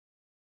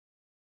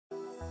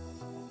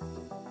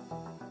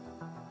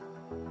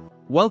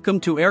Welcome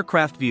to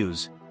Aircraft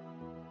Views.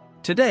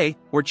 Today,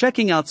 we're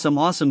checking out some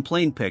awesome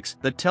plane pics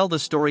that tell the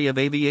story of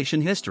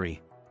aviation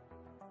history.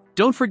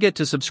 Don't forget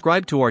to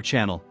subscribe to our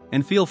channel,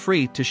 and feel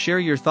free to share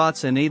your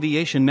thoughts and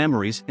aviation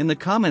memories in the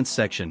comments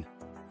section.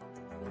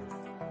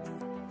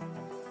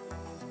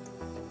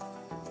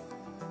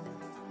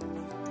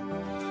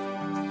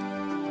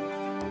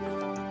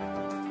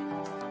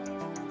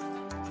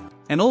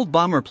 An old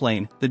bomber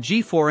plane, the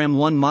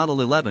G4M1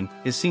 Model 11,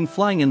 is seen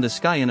flying in the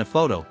sky in a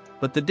photo,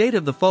 but the date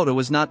of the photo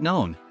is not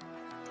known.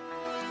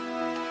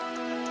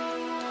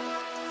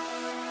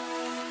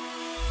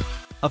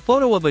 A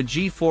photo of a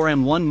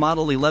G4M1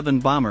 Model 11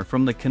 bomber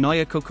from the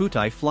Kanoya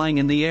Kokutai flying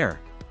in the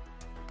air.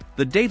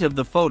 The date of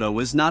the photo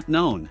is not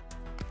known.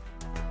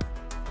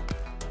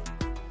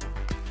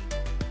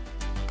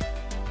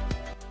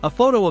 A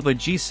photo of a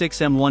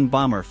G6M1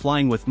 bomber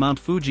flying with Mount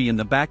Fuji in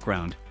the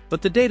background,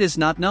 but the date is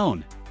not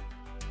known.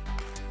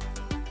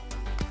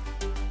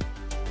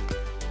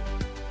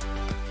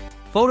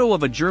 Photo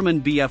of a German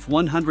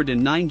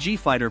Bf-109G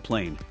fighter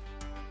plane.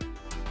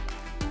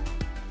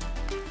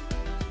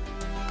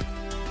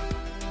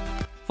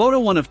 Photo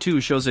 1 of 2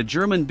 shows a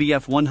German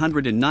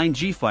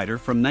Bf-109G fighter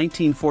from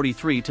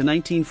 1943 to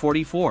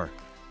 1944.